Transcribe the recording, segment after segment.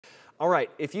All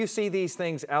right, if you see these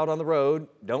things out on the road,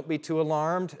 don't be too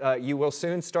alarmed. You will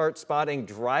soon start spotting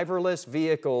driverless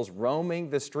vehicles roaming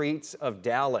the streets of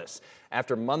Dallas.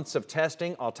 After months of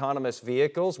testing, autonomous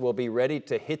vehicles will be ready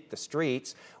to hit the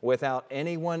streets without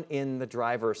anyone in the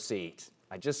driver's seat.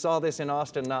 I just saw this in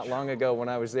Austin not long ago when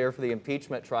I was there for the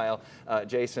impeachment trial,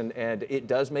 Jason, and it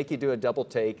does make you do a double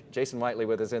take. Jason Whiteley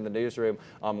with us in the newsroom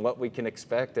on what we can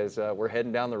expect as we're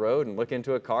heading down the road and look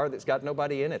into a car that's got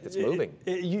nobody in it that's moving.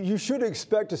 You should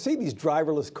expect to see these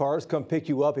driverless cars come pick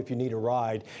you up if you need a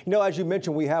ride. You know, as you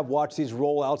mentioned, we have watched these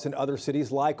rollouts in other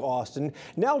cities like Austin.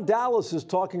 Now Dallas is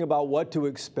talking about what to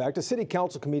expect. A city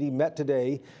council committee met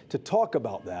today to talk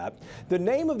about that. The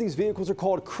name of these vehicles are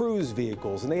called cruise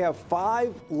vehicles, and they have 5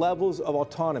 levels of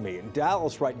autonomy. And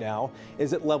Dallas right now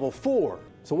is at level 4.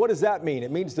 So what does that mean?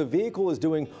 It means the vehicle is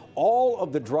doing all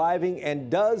of the driving and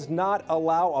does not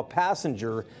allow a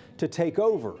passenger to take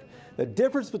over. The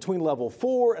difference between level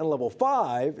 4 and level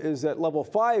 5 is that level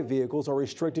 5 vehicles are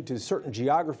restricted to certain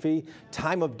geography,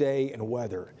 time of day, and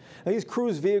weather. Now, these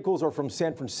cruise vehicles are from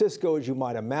San Francisco, as you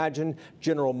might imagine.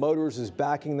 General Motors is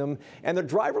backing them. And the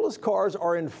driverless cars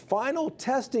are in final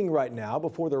testing right now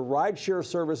before the rideshare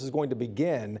service is going to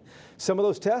begin. Some of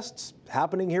those tests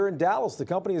happening here in Dallas. The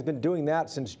company has been doing that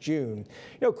since June.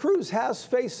 You know, Cruise has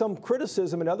faced some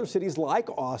criticism in other cities like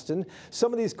Austin.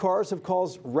 Some of these cars have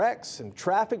caused wrecks and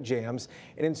traffic jams.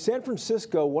 And in San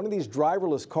Francisco, one of these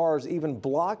driverless cars even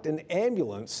blocked an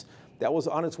ambulance that was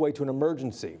on its way to an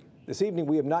emergency. This evening,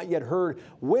 we have not yet heard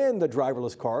when the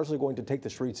driverless cars are going to take the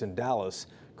streets in Dallas.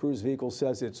 Cruise Vehicles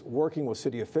says it's working with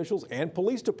city officials and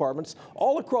police departments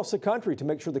all across the country to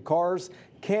make sure the cars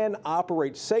can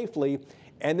operate safely.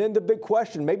 And then the big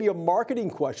question, maybe a marketing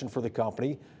question for the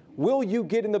company, will you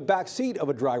get in the back seat of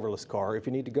a driverless car if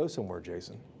you need to go somewhere,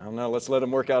 Jason? I don't know. Let's let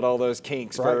them work out all those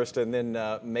kinks first, and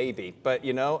then maybe. But,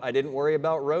 you know, I didn't worry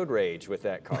about road rage with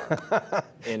that car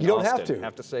in You don't Austin. have to.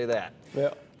 Have to say that. Yeah.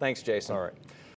 Thanks, Jason. All right.